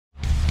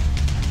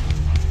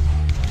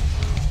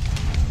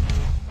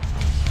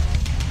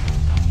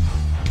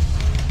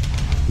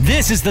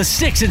This is the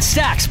Sticks and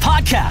Stacks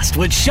podcast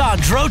with Sean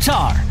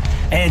Drotar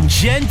and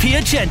Jen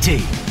Piacenti.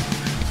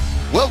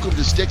 Welcome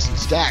to Sticks and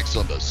Stacks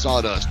on the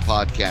Sawdust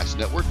Podcast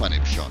Network. My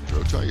name is Sean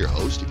Drotar, your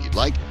host. If you'd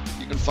like,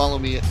 you can follow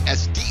me at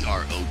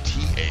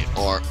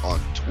SDROTAR on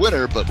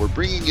Twitter, but we're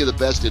bringing you the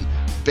best in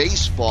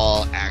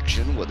baseball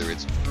action, whether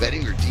it's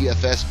betting or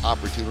DFS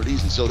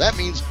opportunities. And so that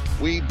means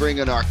we bring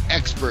in our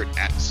expert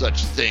at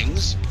such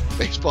things,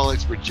 baseball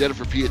expert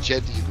Jennifer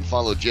Piacenti. You can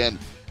follow Jen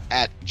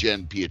at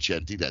Jen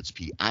Piacenti. That's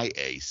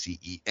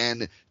Piacenti.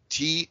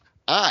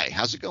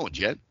 How's it going,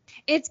 Jen?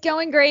 It's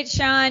going great,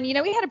 Sean. You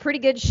know, we had a pretty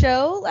good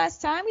show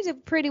last time. We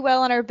did pretty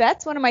well on our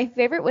bets. One of my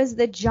favorite was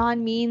the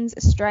John Means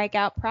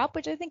strikeout prop,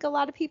 which I think a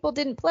lot of people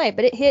didn't play,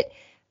 but it hit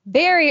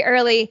very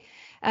early.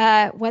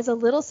 Was a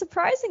little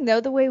surprising, though,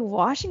 the way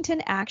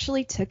Washington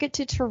actually took it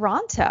to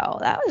Toronto.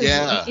 That was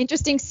an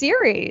interesting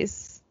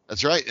series.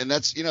 That's right. And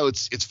that's, you know,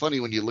 it's funny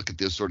when you look at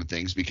those sort of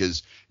things,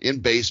 because in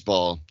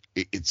baseball,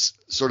 it's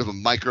sort of a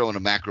micro and a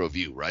macro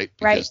view, right?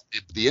 Because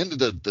at the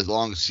end of the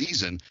long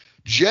season,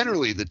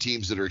 generally the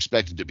teams that are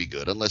expected to be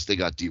good, unless they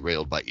got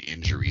derailed by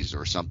injuries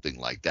or something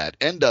like that,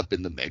 end up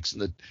in the mix,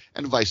 and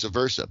vice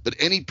versa. But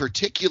any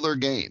particular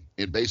game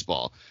in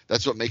baseball,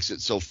 that's what makes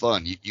it so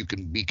fun. You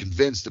can be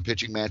convinced the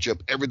pitching matchup,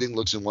 everything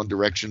looks in one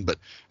direction, but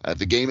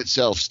the game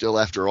itself, still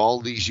after all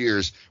these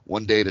years,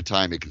 one day at a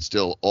time, it can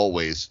still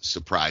always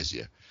surprise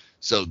you.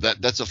 So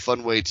that's a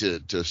fun way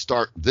to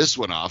start this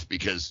one off,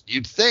 because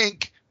you'd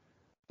think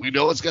we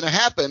know what's going to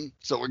happen,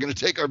 so we're going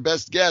to take our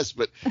best guess.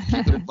 But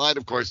keep it in mind,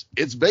 of course,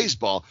 it's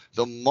baseball.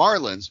 The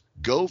Marlins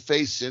go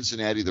face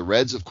Cincinnati. The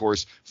Reds, of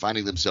course,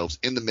 finding themselves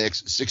in the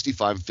mix,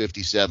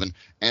 65-57,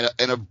 and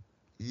a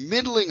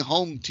middling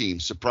home team,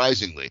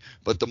 surprisingly.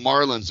 But the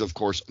Marlins, of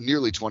course,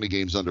 nearly 20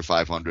 games under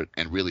 500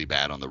 and really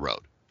bad on the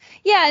road.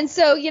 Yeah, and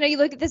so, you know, you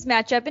look at this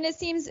matchup, and it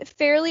seems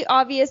fairly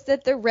obvious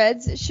that the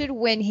Reds should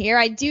win here.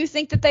 I do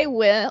think that they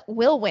will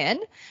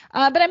win,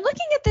 but I'm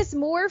looking at this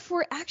more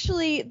for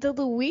actually the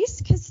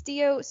Luis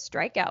Castillo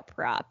strikeout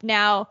prop.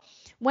 Now,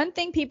 one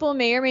thing people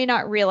may or may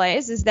not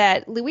realize is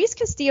that Luis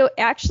Castillo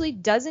actually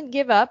doesn't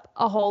give up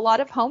a whole lot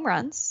of home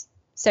runs.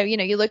 So, you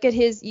know, you look at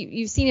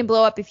you've seen him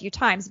blow up a few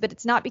times, but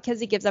it's not because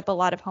he gives up a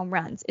lot of home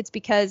runs. It's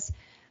because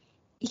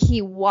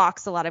he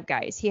walks a lot of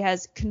guys. He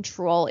has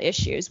control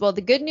issues. Well, the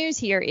good news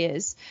here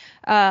is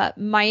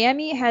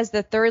Miami has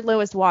the third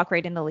lowest walk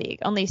rate in the league,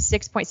 only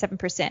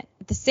 6.7%.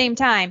 At the same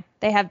time,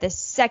 they have the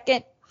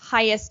second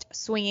highest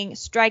swinging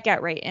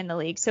strikeout rate in the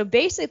league. So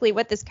basically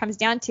what this comes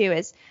down to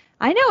is,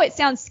 I know it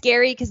sounds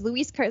scary because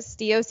Luis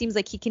Castillo seems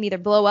like he can either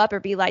blow up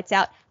or be lights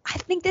out. I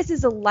think this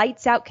is a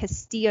lights out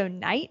Castillo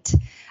night.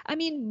 I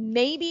mean,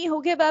 maybe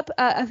he'll give up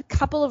a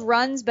couple of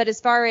runs, but as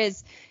far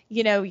as,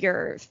 you know,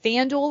 your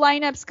FanDuel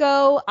lineups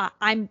go,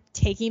 I'm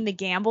taking the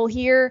gamble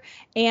here.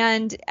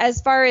 And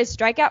as far as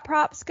strikeout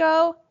props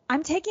go,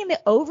 I'm taking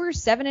the over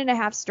 7.5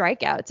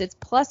 strikeouts. It's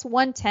plus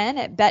 110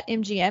 at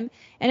BetMGM,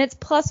 and it's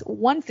plus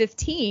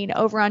 115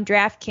 over on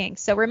DraftKings.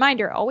 So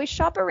reminder, always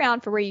shop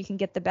around for where you can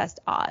get the best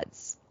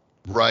odds.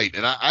 Right,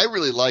 and I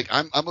really like.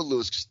 I'm a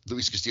Luis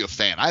Castillo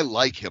fan. I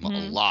like him a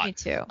lot. Me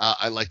too.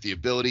 I like the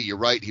ability. You're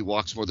right. He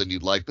walks more than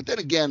you'd like. But then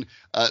again,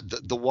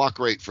 the walk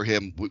rate for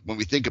him, when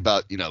we think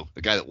about, you know,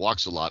 a guy that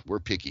walks a lot, we're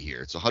picky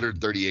here. It's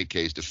 138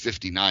 Ks to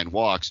 59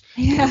 walks.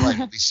 Yeah. You're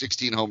right, only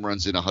 16 home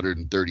runs in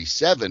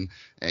 137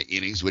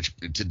 innings, which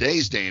in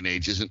today's day and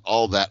age isn't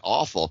all that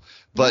awful.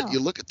 But you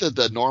look at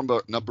the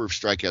number of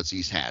strikeouts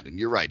he's had, and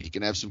you're right. He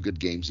can have some good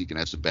games. He can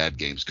have some bad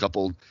games.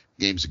 Couple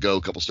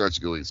starts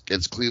ago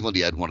against Cleveland,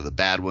 he had one of the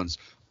bad ones,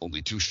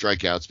 only 2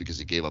 strikeouts because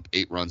he gave up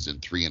 8 runs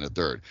in 3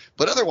 1/3.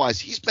 But otherwise,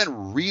 he's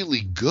been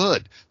really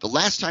good. The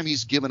last time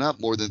he's given up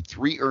more than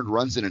 3 earned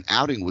runs in an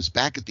outing was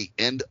back at the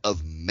end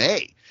of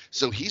May.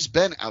 So he's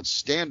been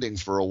outstanding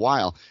for a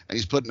while, and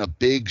he's putting up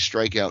big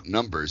strikeout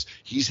numbers.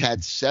 He's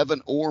had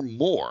 7 or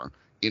more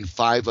in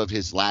 5 of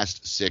his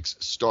last 6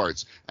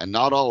 starts, and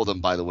not all of them,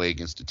 by the way,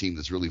 against a team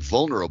that's really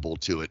vulnerable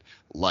to it,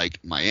 like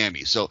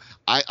Miami. So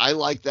I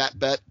like that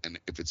bet, and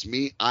if it's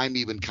me, I'm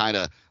even kind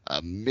of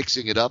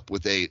mixing it up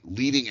with a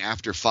leading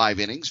after 5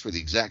 innings for the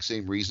exact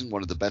same reason.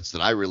 One of the bets that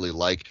I really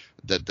like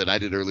that I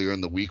did earlier in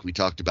the week, we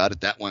talked about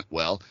it, that went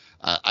well.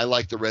 I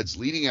like the Reds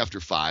leading after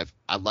 5.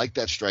 I like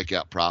that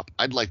strikeout prop.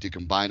 I'd like to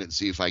combine it and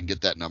see if I can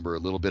get that number a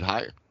little bit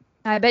higher.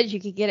 I bet you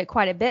could get it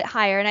quite a bit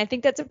higher, and I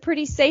think that's a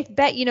pretty safe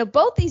bet. You know,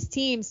 both these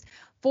teams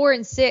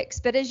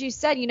 4-6, but as you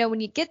said, you know, when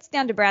it gets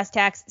down to brass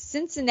tacks,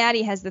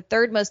 Cincinnati has the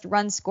 3rd most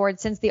runs scored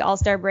since the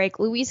All-Star break.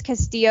 Luis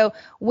Castillo,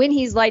 when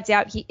he's lights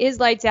out, he is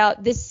lights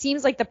out. This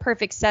seems like the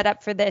perfect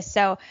setup for this.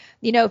 So,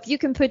 you know, if you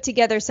can put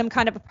together some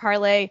kind of a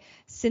parlay,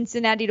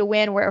 Cincinnati to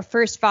win, where a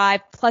first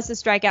 5 plus a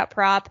strikeout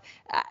prop,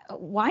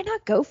 why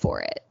not go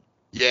for it?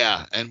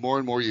 Yeah, and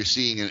more you're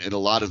seeing in a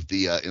lot of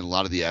the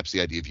apps,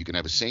 the idea if you can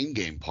have a same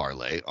game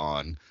parlay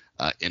on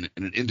in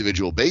an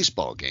individual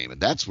baseball game.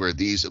 And that's where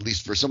these, at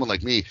least for someone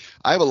like me,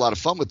 I have a lot of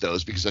fun with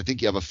those, because I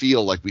think you have a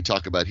feel like we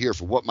talk about here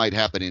for what might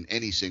happen in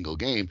any single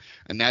game.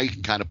 And now you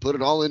can kind of put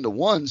it all into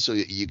one, so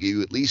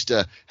you at least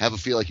have a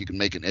feel like you can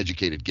make an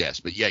educated guess.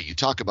 But yeah, you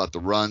talk about the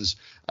runs,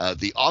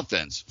 the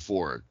offense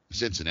for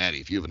Cincinnati,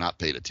 if you have not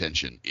paid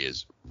attention,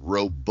 is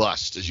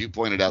robust. As you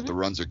pointed out, the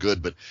runs are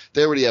good, but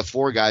they already have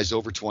 4 guys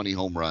over 20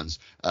 home runs.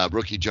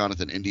 Rookie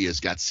Jonathan India's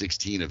got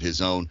 16 of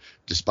his own,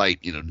 despite,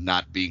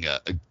 not being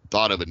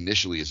thought of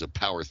initially as a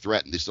power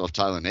threat, and they still have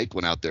Tyler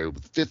Naquin out there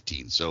with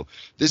 15. So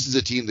this is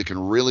a team that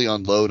can really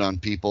unload on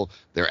people.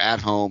 They're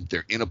at home.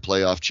 They're in a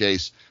playoff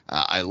chase.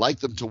 I like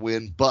them to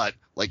win, but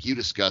like you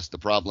discussed, the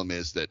problem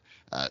is that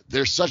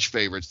they're such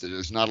favorites that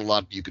there's not a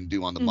lot you can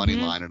do on the money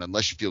line, and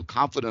unless you feel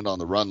confident on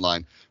the run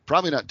line,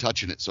 probably not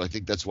touching it. So I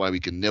think that's why we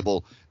can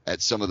nibble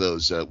at some of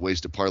those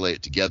ways to parlay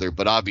it together.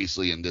 But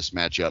obviously in this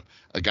matchup,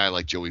 a guy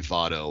like Joey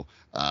Votto,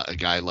 a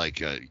guy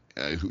like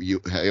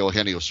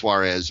Eugenio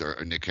Suarez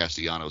or Nick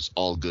Castellanos,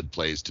 all good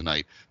plays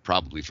tonight,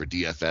 probably for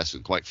DFS.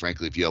 And quite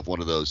frankly, if you have one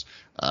of those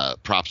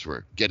props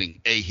for getting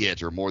a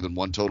hit or more than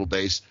one total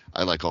base,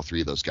 I like all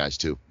 3 of those guys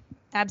too.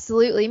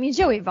 Absolutely. I mean,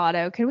 Joey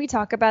Votto, can we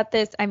talk about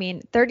this? I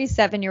mean,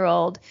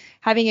 37-year-old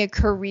having a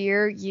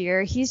career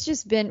year. He's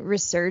just been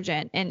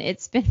resurgent, and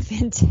it's been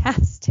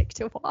fantastic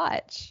to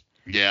watch.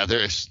 Yeah,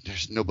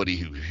 there's nobody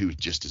who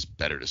just is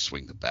better to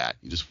swing the bat.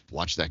 You just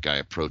watch that guy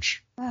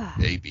approach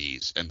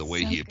ABs and the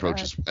way he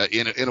approaches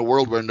in a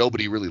world where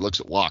nobody really looks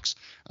at walks.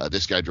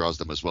 This guy draws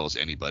them as well as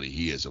anybody.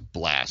 He is a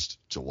blast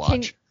to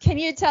watch. Can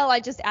you tell I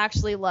just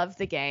actually love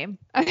the game?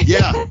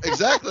 Yeah,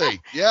 exactly.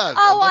 Yeah.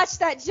 I'll watch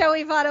that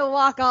Joey Votto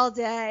walk all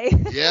day.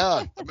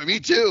 Yeah, me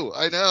too.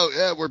 I know.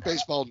 Yeah, we're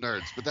baseball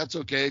nerds, but that's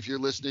okay. If you're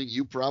listening,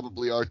 you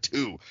probably are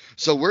too.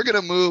 So we're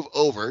going to move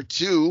over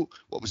to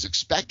what was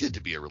expected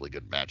to be a really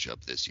good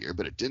matchup this year,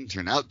 but it didn't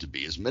turn out to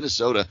be. Is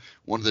Minnesota,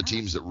 one of the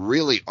teams that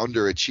really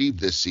underachieved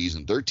this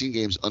season, 13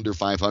 games under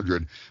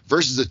 500,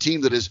 versus a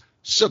team that is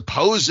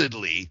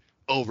supposedly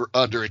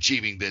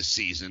underachieving this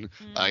season,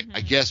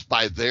 I guess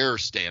by their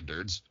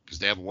standards, because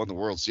they haven't won the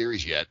World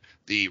Series yet,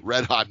 the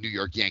red-hot New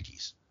York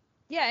Yankees.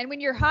 Yeah, and when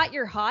you're hot,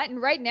 you're hot. And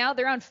right now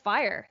they're on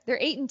fire. They're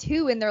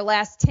 8-2 in their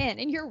last 10.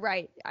 And you're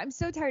right. I'm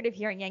so tired of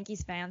hearing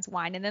Yankees fans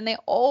whine, and then they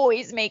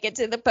always make it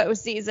to the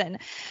postseason.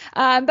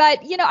 But,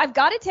 I've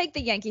got to take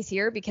the Yankees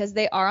here because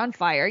they are on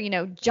fire.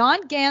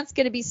 John Gant's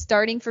going to be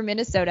starting for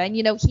Minnesota. And,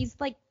 he's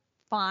like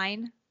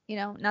fine.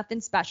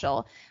 Nothing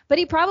special. But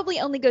he probably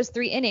only goes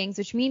 3 innings,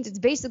 which means it's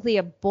basically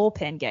a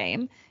bullpen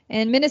game.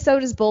 And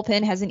Minnesota's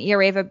bullpen has an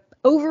ERA of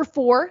over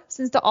 4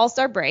 since the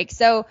All-Star break.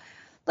 So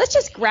let's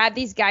just grab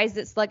these guys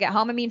that slug at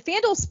home. I mean,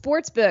 FanDuel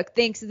Sportsbook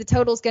thinks the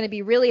total is going to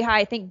be really high.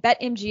 I think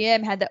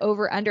BetMGM had the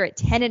over-under at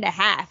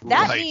 10.5.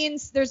 That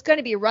means there's going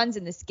to be runs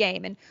in this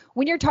game. And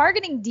when you're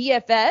targeting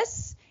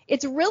DFS,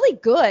 it's really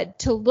good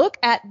to look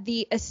at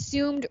the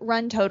assumed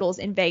run totals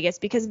in Vegas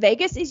because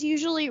Vegas is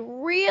usually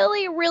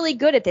really, really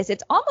good at this.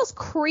 It's almost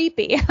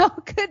creepy how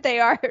good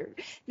they are,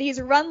 these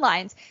run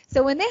lines.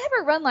 So when they have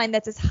a run line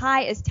that's as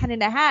high as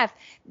 10.5,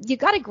 you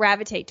got to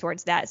gravitate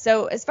towards that.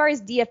 So as far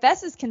as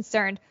DFS is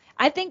concerned,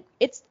 I think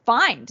it's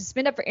fine to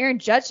spin up for Aaron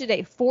Judge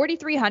today,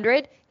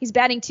 4,300. He's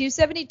batting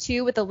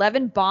 .272 with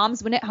 11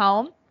 bombs when at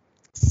home.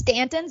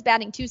 Stanton's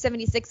batting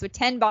 .276 with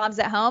 10 bombs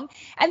at home.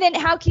 And then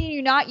how can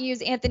you not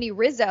use Anthony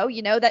Rizzo?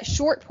 That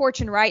short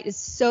porch and right is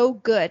so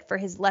good for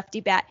his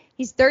lefty bat.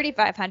 He's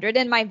 3,500.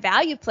 And my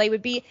value play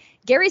would be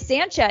Gary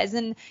Sanchez.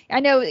 And I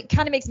know it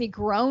kind of makes me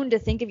groan to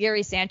think of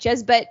Gary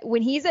Sanchez, but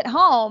when he's at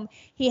home,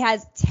 he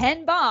has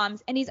 10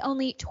 bombs and he's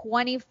only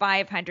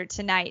 2,500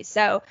 tonight.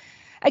 So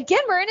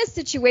again, we're in a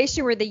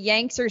situation where the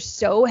Yanks are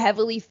so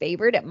heavily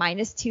favored at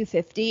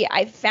 -250.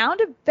 I found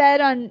a bet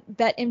on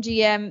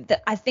BetMGM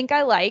that I think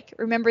I like.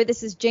 Remember,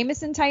 this is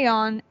Jameson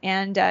Taillon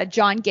and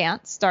John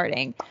Gant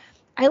starting.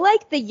 I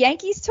like the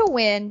Yankees to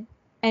win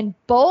and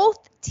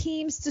both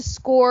teams to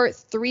score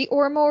 3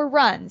 or more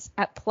runs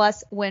at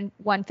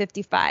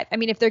 +155. I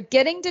mean, if they're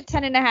getting to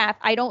 10.5,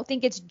 I don't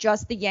think it's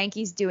just the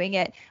Yankees doing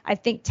it. I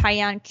think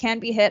Taillon can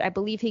be hit. I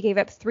believe he gave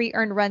up 3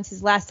 earned runs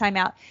his last time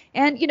out.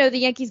 And, the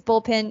Yankees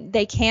bullpen,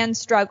 they can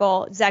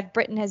struggle. Zach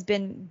Britton has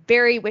been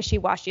very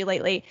wishy-washy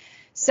lately.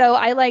 So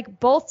I like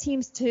both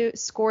teams to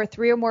score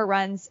 3 or more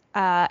runs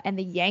and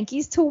the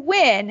Yankees to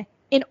win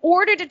in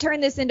order to turn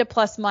this into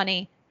plus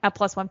money at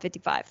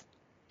 +155.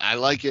 I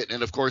like it.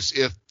 And, of course,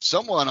 if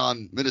someone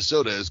on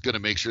Minnesota is going to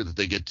make sure that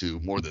they get to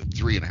more than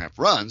 3.5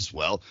 runs,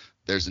 well,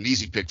 there's an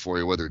easy pick for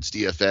you, whether it's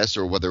DFS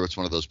or whether it's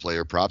one of those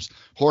player props.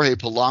 Jorge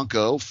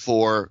Polanco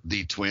for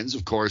the Twins,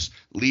 of course,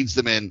 leads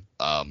them in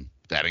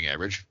batting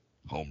average,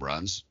 home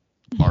runs,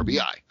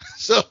 RBI.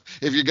 So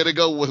if you're going to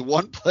go with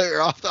one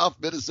player off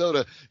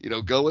Minnesota,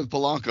 go with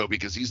Polanco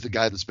because he's the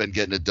guy that's been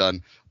getting it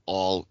done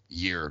all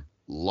year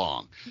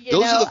long.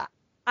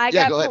 I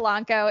got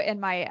Polanco in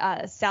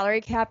my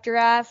salary cap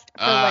draft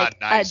for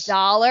nice.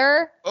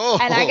 $1. Oh.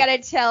 And I got to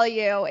tell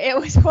you, it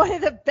was one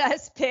of the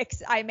best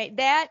picks I made.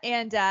 That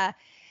and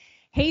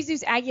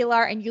Jesus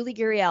Aguilar and Yuli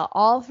Gurriel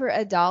all for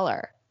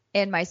 $1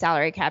 in my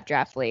salary cap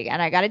draft league.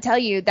 And I got to tell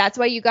you, that's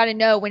why you got to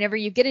know whenever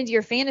you get into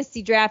your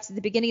fantasy drafts at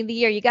the beginning of the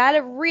year, you got to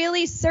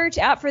really search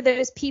out for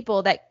those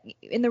people that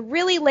in the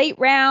really late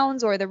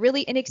rounds or the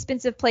really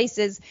inexpensive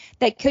places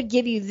that could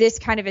give you this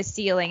kind of a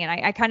ceiling. And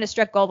I kind of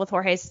struck gold with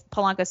Jorge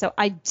Polanco. So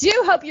I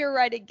do hope you're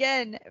right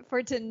again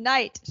for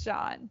tonight,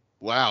 Sean.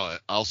 Wow.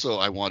 Also,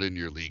 I want in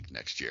your league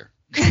next year.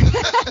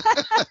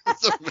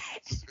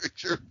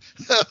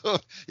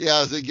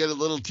 Yeah, they get a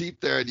little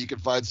teep there and you can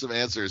find some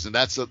answers. And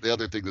that's the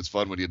other thing that's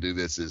fun when you do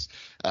this is,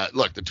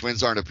 look, the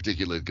Twins aren't a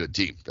particularly good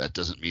team. That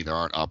doesn't mean there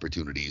aren't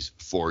opportunities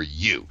for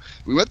you.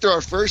 We went through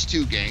our first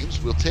two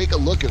games. We'll take a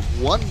look at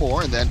one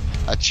more and then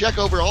check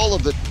over all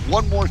of it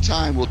one more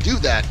time. We'll do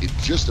that in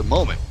just a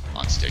moment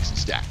on Sticks and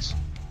Stacks.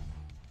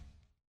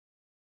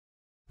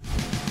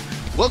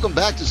 Welcome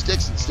back to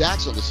Sticks and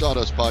Stacks on the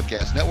Sawdust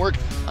Podcast Network.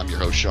 I'm your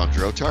host, Sean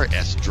Drotar,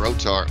 S.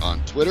 Drotar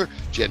on Twitter.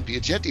 Jen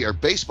Piacenti, our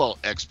baseball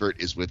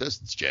expert, is with us.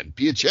 It's Jen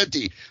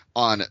Piacenti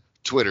on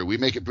Twitter. We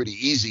make it pretty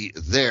easy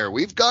there.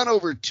 We've gone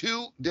over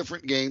two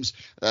different games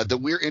that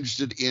we're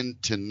interested in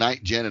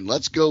tonight, Jen, and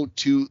let's go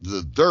to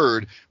the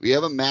third. We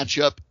have a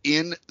matchup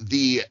in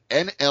the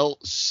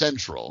NL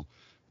Central.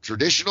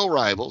 Traditional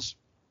rivals.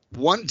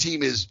 One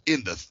team is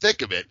in the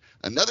thick of it.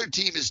 Another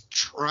team is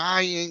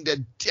trying to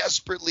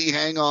desperately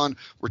hang on.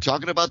 We're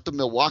talking about the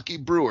Milwaukee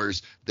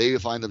Brewers. They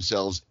find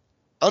themselves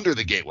under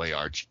the Gateway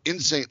Arch in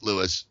St.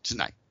 Louis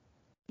tonight.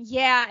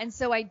 Yeah, and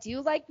so I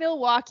do like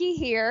Milwaukee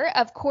here.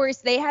 Of course,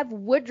 they have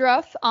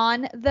Woodruff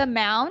on the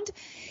mound.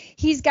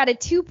 He's got a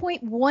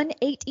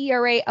 2.18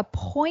 ERA, a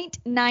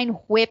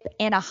 .9 whip,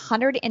 and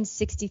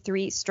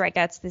 163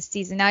 strikeouts this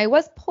season. Now, he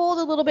was pulled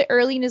a little bit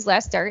early in his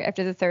last start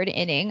after the third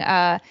inning.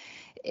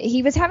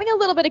 He was having a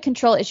little bit of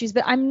control issues,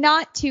 but I'm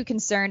not too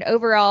concerned.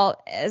 Overall,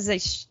 as I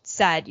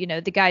said,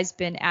 the guy's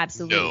been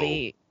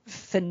absolutely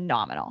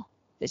phenomenal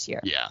this year.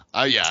 Yeah.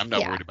 I'm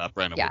not worried about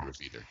Brandon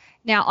Woodruff either.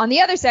 Now, on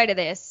the other side of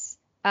this,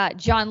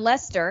 John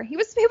Lester, he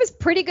was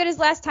pretty good his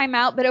last time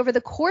out, but over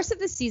the course of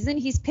the season,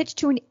 he's pitched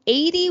to an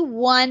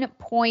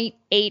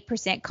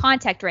 81.8%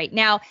 contact rate.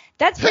 Now,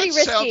 that's pretty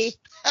risky.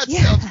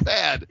 Sounds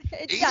bad.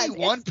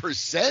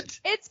 81%?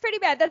 It's pretty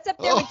bad. That's up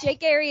there with Jake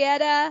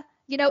Arrieta.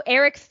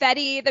 Eric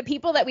Fetty, the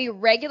people that we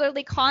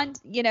regularly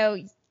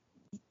Yikes.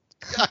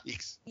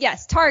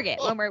 Yes, target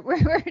when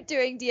we're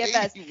doing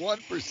DFS.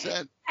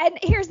 81%. And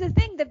here's the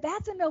thing, the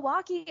bats in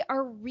Milwaukee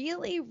are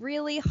really,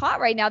 really hot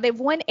right now. They've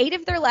won 8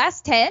 of their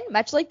last 10,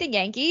 much like the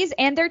Yankees,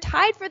 and they're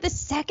tied for the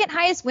second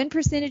highest win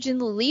percentage in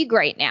the league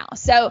right now.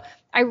 So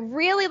I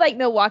really like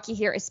Milwaukee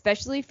here,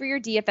 especially for your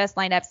DFS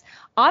lineups.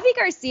 Avi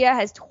Garcia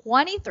has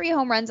 23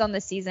 home runs on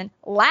the season.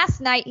 Last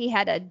night he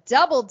had a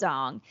double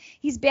dong.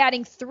 He's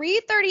batting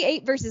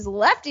 .338 versus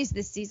lefties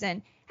this season,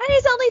 and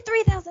he's only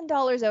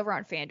 $3,000 over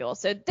on FanDuel.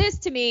 So this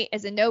to me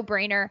is a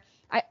no-brainer.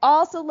 I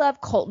also love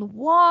Colton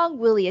Wong,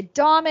 Willy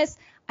Adames.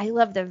 I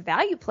love the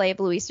value play of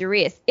Luis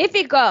Urias. If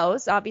it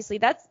goes, obviously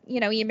that's,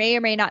 you may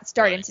or may not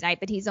start him tonight,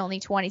 but he's only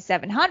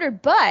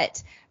 2,700.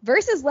 But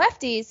versus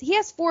lefties, he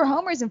has 4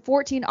 homers and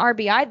 14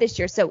 RBI this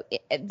year. So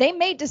they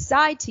may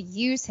decide to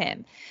use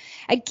him.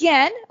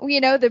 Again,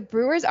 the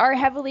Brewers are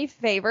heavily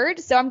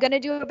favored. So I'm going to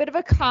do a bit of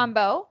a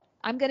combo.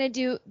 I'm going to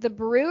do the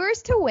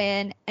Brewers to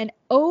win and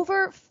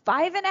over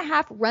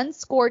 5.5 runs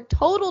scored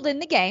totaled in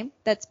the game.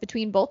 That's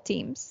between both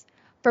teams.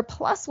 For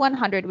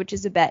 +100, which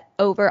is a bet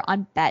over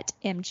on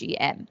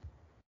BetMGM.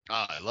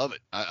 I love it.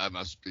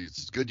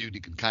 It's good you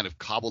can kind of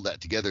cobble that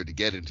together to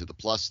get into the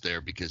plus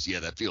there because,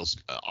 that feels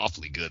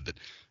awfully good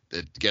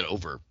that get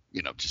over,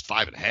 just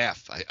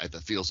 5.5.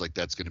 That feels like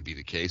that's going to be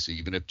the case,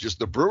 even if just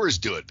the Brewers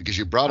do it, because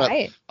you brought up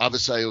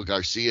Avisaíl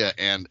Garcia.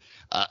 And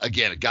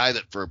again, a guy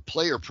that for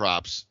player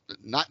props,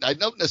 I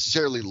don't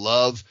necessarily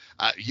love.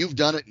 You've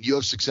done it and you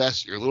have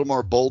success. You're a little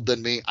more bold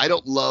than me. I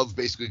don't love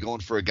basically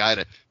going for a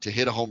guy to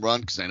hit a home run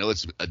because I know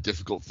it's a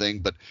difficult thing.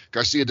 But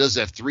Garcia does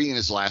have 3 in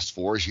his last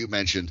 4, as you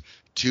mentioned,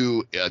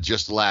 2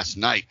 just last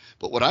night.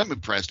 But what I'm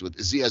impressed with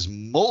is he has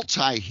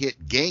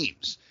multi-hit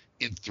games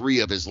in 3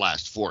 of his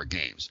last 4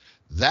 games.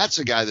 That's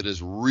a guy that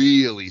is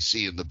really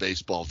seeing the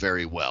baseball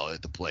very well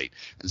at the plate.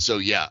 And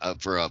so,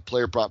 for a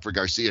player prop for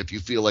Garcia, if you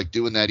feel like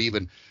doing that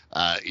even,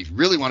 if you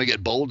really want to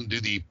get bold and do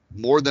the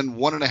more than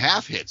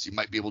 1.5 hits, you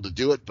might be able to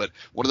do it. But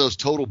one of those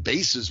total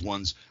bases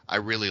ones, I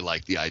really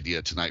like the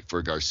idea tonight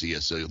for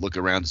Garcia. So you look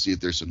around to see if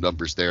there's some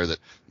numbers there that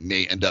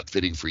may end up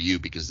fitting for you,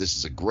 because this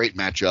is a great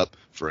matchup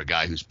for a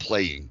guy who's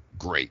playing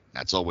great.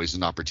 That's always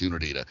an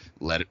opportunity to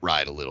let it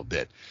ride a little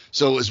bit.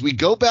 So as we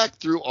go back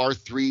through our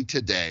 3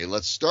 today,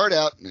 let's start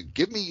out and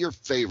give me your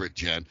favorite,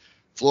 Jen.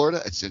 Florida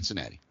at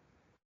Cincinnati.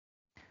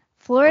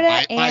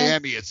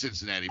 Miami at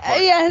Cincinnati.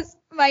 Yes,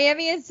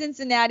 Miami and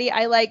Cincinnati.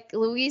 I like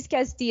Luis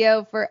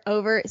Castillo for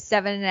over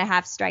 7.5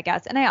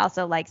 strikeouts, and I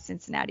also like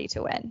Cincinnati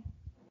to win.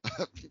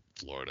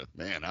 Florida,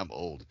 man, I'm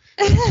old.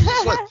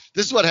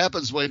 This is what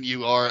happens when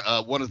you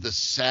are one of the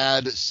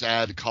sad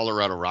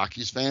Colorado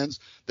Rockies fans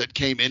that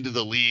came into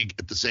the league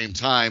at the same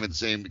time in the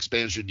same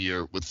expansion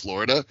year with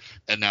Florida,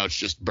 and now it's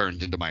just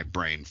burned into my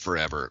brain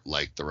forever,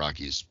 like the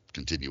Rockies'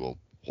 continual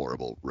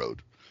horrible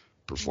road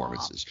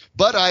performances.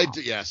 Wow. But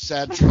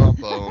sad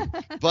trombone.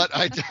 But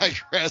I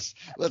digress.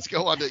 Let's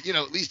go on to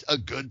at least a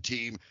good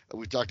team.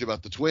 We talked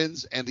about the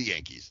Twins and the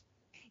Yankees.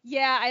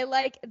 Yeah, I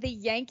like the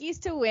Yankees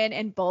to win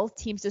and both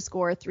teams to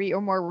score 3 or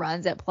more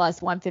runs at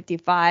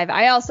 +155.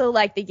 I also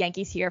like the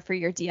Yankees here for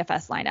your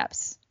DFS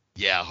lineups.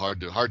 Yeah, hard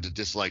to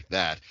dislike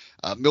that.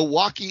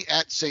 Milwaukee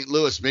at St.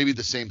 Louis, maybe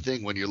the same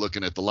thing when you're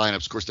looking at the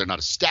lineups. Of course, they're not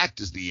as stacked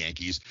as the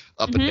Yankees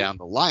up and down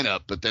the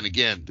lineup, but then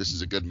again, this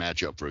is a good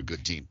matchup for a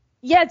good team.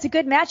 Yeah, it's a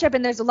good matchup,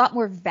 and there's a lot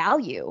more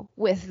value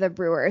with the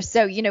Brewers.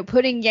 So,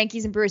 putting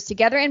Yankees and Brewers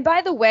together. And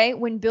by the way,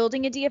 when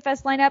building a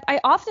DFS lineup,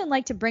 I often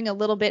like to bring a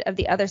little bit of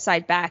the other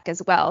side back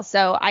as well.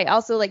 So I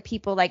also like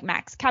people like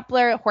Max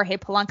Kepler, Jorge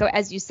Polanco,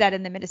 as you said,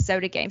 in the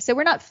Minnesota game. So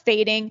we're not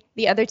fading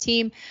the other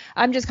team.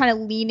 I'm just kind of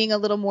leaning a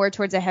little more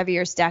towards a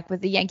heavier stack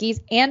with the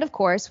Yankees and, of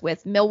course,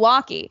 with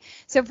Milwaukee.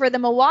 So for the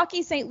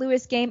Milwaukee-St.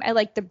 Louis game, I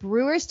like the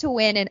Brewers to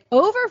win and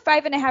over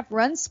 5.5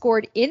 runs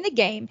scored in the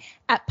game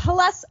at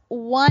plus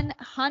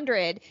 100.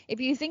 If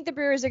you think the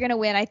Brewers are going to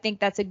win, I think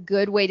that's a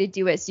good way to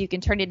do it, so you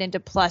can turn it into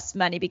plus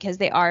money because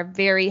they are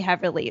very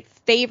heavily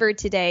favored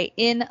today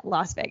in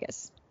Las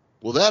Vegas.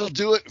 Well, that'll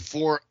do it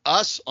for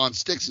us on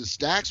Sticks and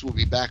Stacks. We'll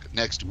be back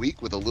next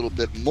week with a little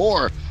bit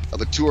more of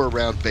a tour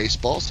around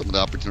baseball, some of the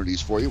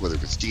opportunities for you, whether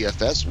it's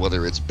DFS,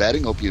 whether it's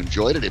betting. Hope you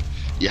enjoyed it. If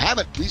you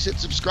haven't, please hit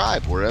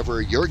subscribe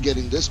wherever you're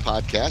getting this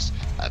podcast.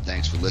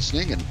 Thanks for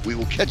listening, and we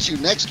will catch you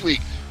next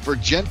week. For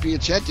Jen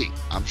Piacenti,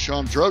 I'm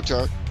Sean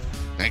Drotar.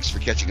 Thanks for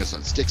catching us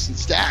on Sticks and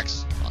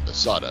Stacks on the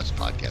Sawdust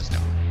Podcast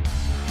Network.